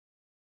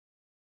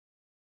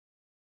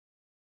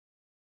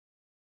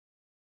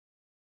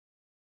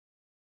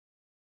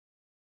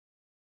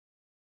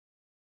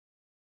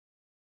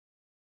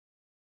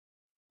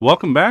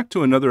Welcome back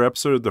to another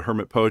episode of the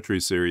Hermit Poetry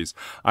Series.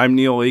 I'm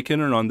Neil Aitken,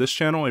 and on this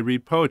channel I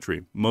read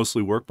poetry,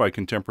 mostly work by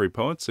contemporary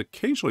poets,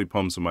 occasionally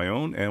poems of my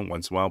own, and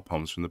once in a while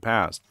poems from the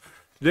past.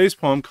 Today's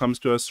poem comes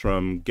to us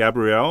from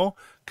Gabrielle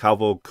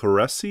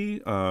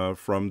Calvocoressi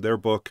from their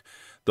book,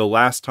 The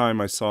Last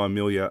Time I Saw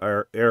Amelia,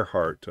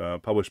 Earhart,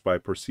 published by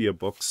Persea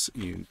Books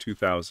in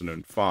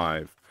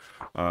 2005.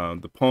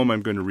 The poem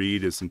I'm going to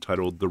read is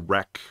entitled The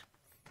Wreck,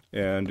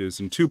 and is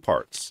in two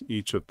parts,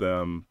 each of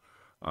them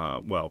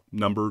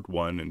numbered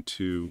 1 and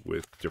 2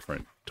 with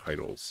different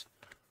titles.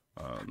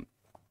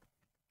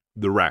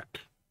 The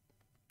Wreck.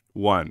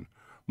 1.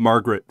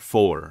 Margaret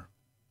Fuller.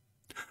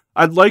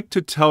 I'd like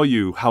to tell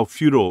you how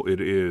futile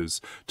it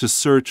is to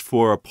search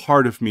for a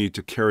part of me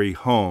to carry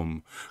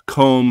home.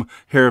 Comb,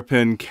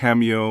 hairpin,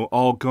 cameo,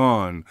 all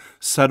gone,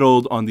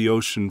 settled on the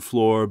ocean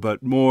floor,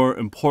 but more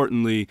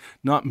importantly,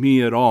 not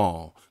me at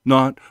all.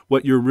 Not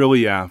what you're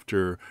really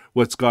after,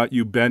 what's got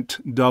you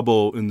bent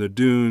double in the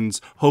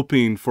dunes,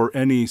 hoping for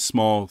any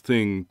small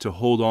thing to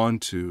hold on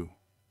to.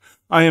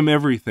 I am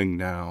everything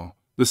now.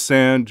 The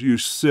sand you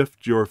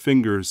sift your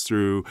fingers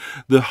through,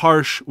 the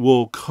harsh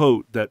wool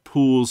coat that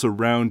pools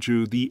around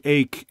you, the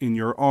ache in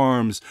your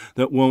arms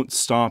that won't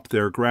stop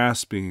their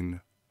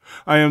grasping.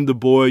 I am the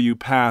boy you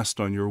passed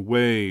on your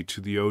way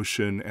to the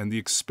ocean and the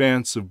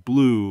expanse of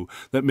blue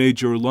that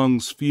made your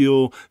lungs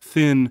feel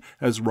thin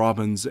as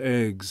robin's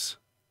eggs.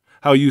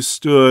 How you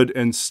stood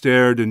and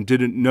stared and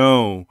didn't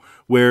know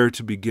where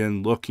to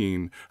begin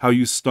looking, how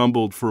you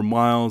stumbled for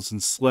miles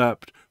and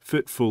slept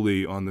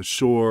fitfully on the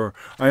shore.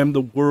 I am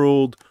the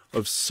world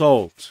of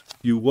salt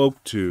you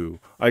woke to.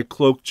 I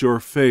cloaked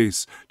your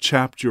face,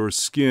 chapped your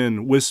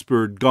skin,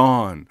 whispered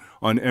gone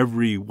on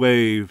every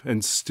wave,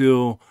 and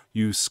still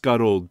you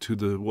scuttled to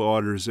the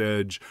water's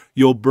edge.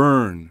 You'll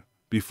burn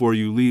before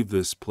you leave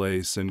this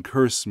place and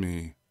curse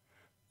me.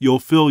 You'll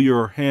fill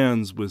your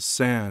hands with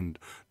sand.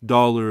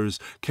 Dollars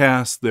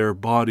cast their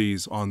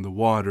bodies on the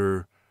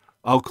water.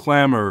 I'll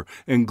clamor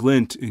and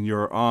glint in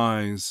your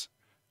eyes,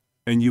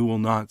 and you will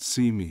not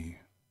see me.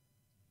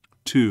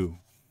 2.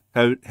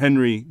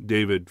 Henry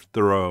David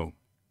Thoreau.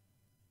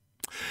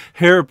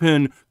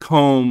 Hairpin,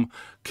 comb,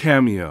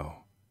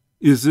 cameo.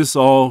 Is this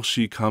all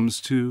she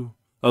comes to?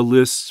 A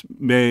list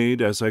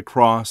made as I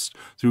crossed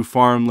through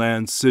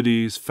farmland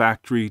cities,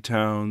 factory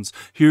towns.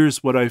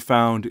 Here's what I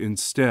found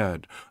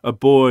instead. A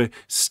boy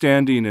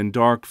standing in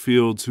dark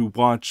fields who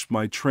watched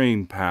my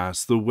train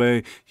pass, the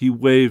way he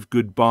waved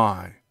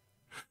goodbye.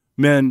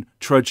 Men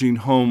trudging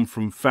home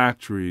from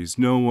factories,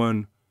 no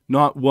one,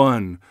 not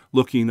one,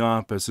 looking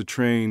up as the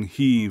train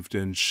heaved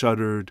and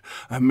shuddered.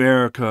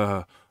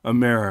 America,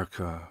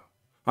 America.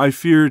 I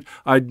feared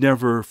I'd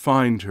never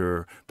find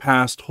her,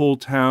 past whole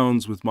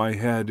towns with my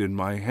head in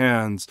my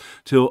hands,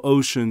 till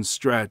ocean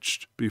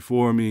stretched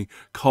before me,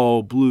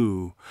 call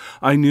blue.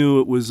 I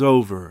knew it was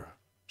over.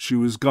 She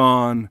was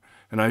gone,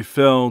 and I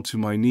fell to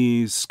my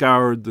knees,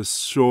 scoured the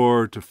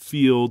shore to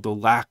feel the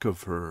lack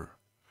of her.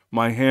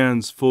 My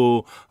hands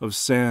full of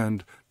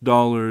sand,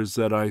 dollars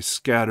that I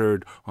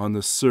scattered on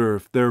the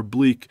surf, their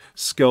bleak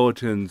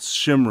skeletons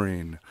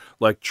shimmering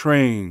like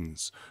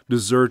trains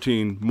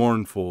deserting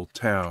mournful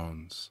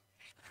towns.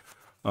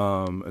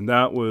 And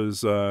that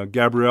was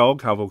Gabrielle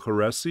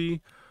Calvocoressi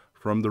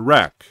from The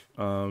Wreck.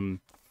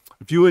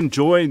 If you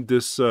enjoyed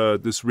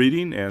this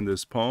reading and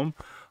this poem,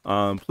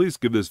 please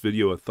give this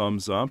video a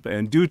thumbs up,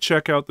 and do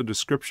check out the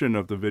description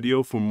of the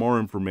video for more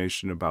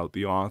information about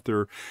the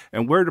author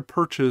and where to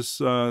purchase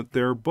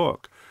their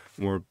book,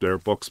 or their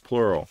books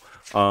plural.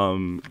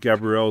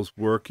 Gabrielle's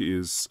work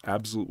is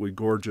absolutely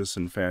gorgeous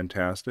and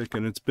fantastic,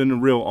 and it's been a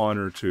real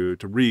honor to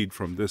read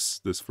from this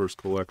first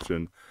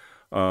collection.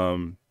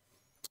 And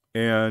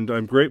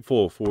I'm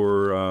grateful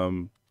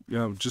for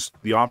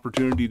just the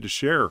opportunity to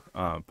share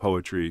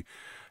poetry,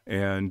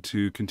 and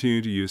to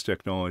continue to use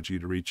technology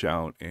to reach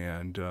out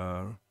and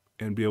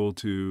be able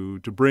to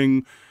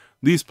bring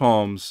these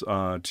poems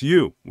to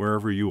you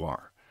wherever you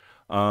are.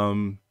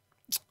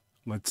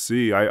 Let's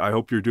see. I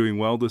hope you're doing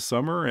well this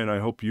summer, and I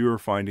hope you're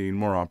finding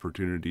more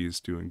opportunities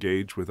to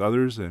engage with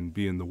others and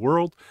be in the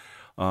world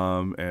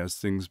as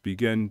things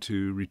begin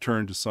to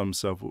return to some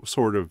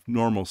sort of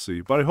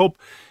normalcy. But I hope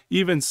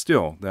even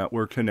still that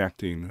we're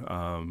connecting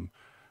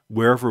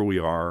wherever we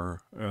are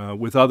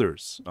with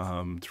others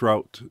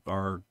throughout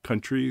our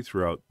country,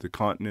 throughout the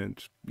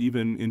continent,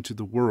 even into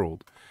the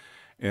world,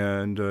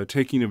 and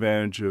taking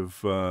advantage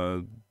of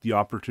the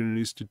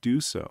opportunities to do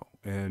so,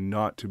 and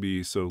not to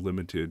be so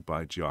limited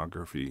by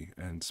geography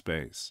and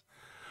space,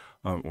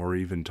 or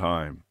even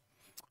time.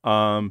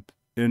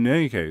 In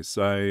any case,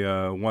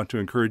 I want to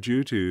encourage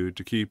you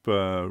to keep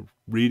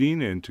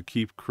reading and to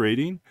keep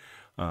creating.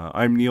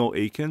 I'm Neil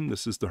Aitken.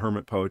 This is the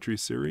Hermit Poetry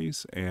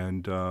Series,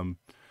 and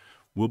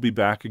we'll be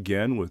back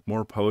again with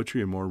more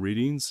poetry and more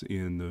readings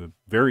in the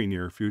very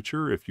near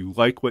future. If you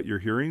like what you're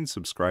hearing,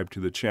 subscribe to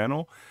the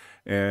channel,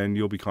 and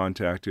you'll be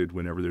contacted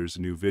whenever there's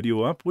a new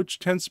video up, which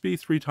tends to be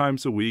 3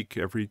 times a week,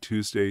 every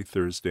Tuesday,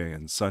 Thursday,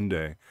 and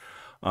Sunday.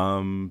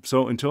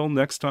 So until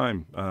next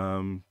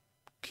time,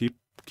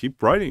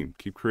 keep writing,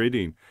 keep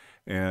creating,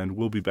 and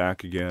we'll be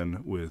back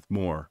again with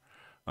more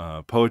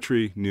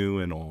poetry, new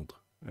and old.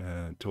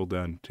 Till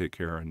then, take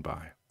care and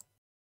bye.